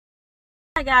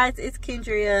Hi guys, it's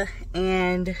Kendria,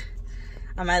 and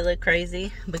I might look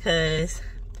crazy because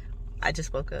I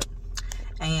just woke up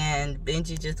and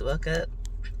Benji just woke up.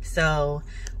 So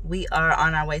we are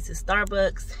on our way to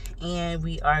Starbucks and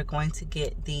we are going to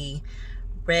get the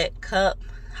red cup,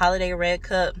 holiday red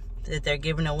cup that they're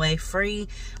giving away free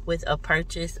with a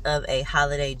purchase of a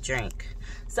holiday drink.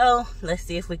 So let's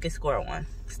see if we can score one.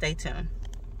 Stay tuned.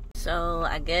 So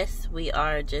I guess we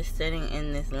are just sitting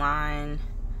in this line.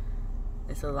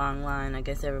 It's a long line. I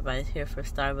guess everybody's here for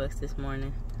Starbucks this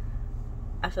morning.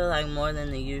 I feel like more than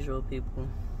the usual people.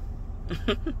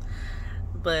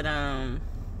 But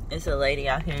it's a lady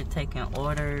out here taking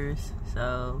orders,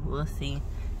 so we'll see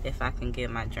if I can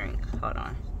get my drink. Hold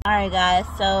on. Alright guys,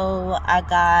 so I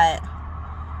got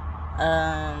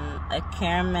a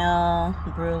caramel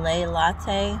brulee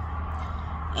latte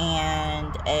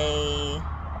and a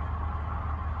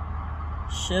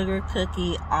sugar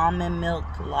cookie almond milk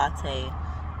latte.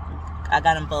 I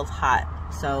got them both hot,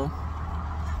 so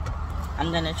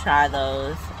I'm gonna try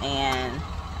those, and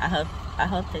I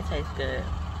hope they taste good.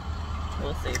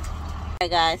 We'll see. Alright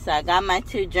guys, so I got my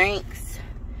 2 drinks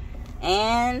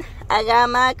and I got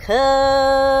my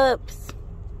cups.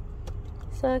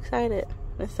 So excited.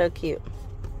 It's so cute.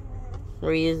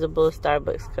 Reusable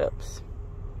Starbucks cups.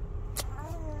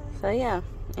 So yeah,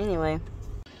 anyway.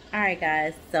 Alright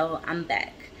guys, so I'm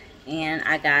back and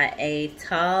I got a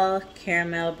tall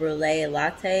caramel brulee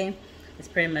latte. It's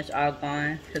pretty much all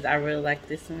gone because I really like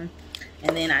this one.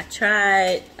 And then I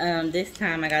tried, this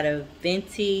time I got a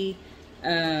venti,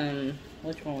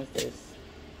 which one was this?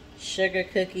 Sugar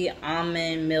cookie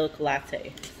almond milk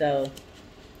latte. So,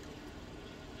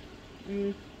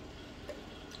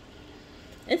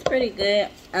 it's pretty good.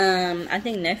 I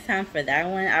think next time for that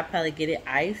one, I'll probably get it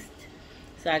iced.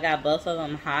 So I got both of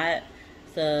them hot.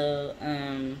 So,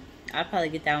 I'll probably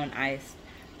get that one iced.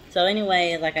 So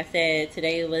anyway, like I said,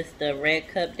 today was the red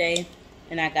cup day.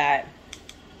 And I got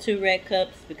 2 red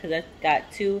cups because I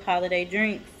got 2 holiday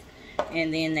drinks.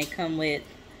 And then they come with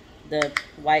the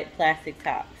white plastic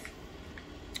tops.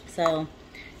 So,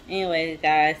 anyway,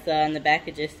 guys, on the back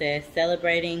it just says,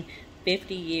 celebrating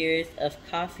 50 years of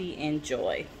coffee and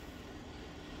joy.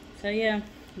 So, yeah,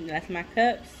 that's my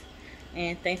cups.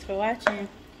 And thanks for watching.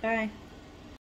 Bye.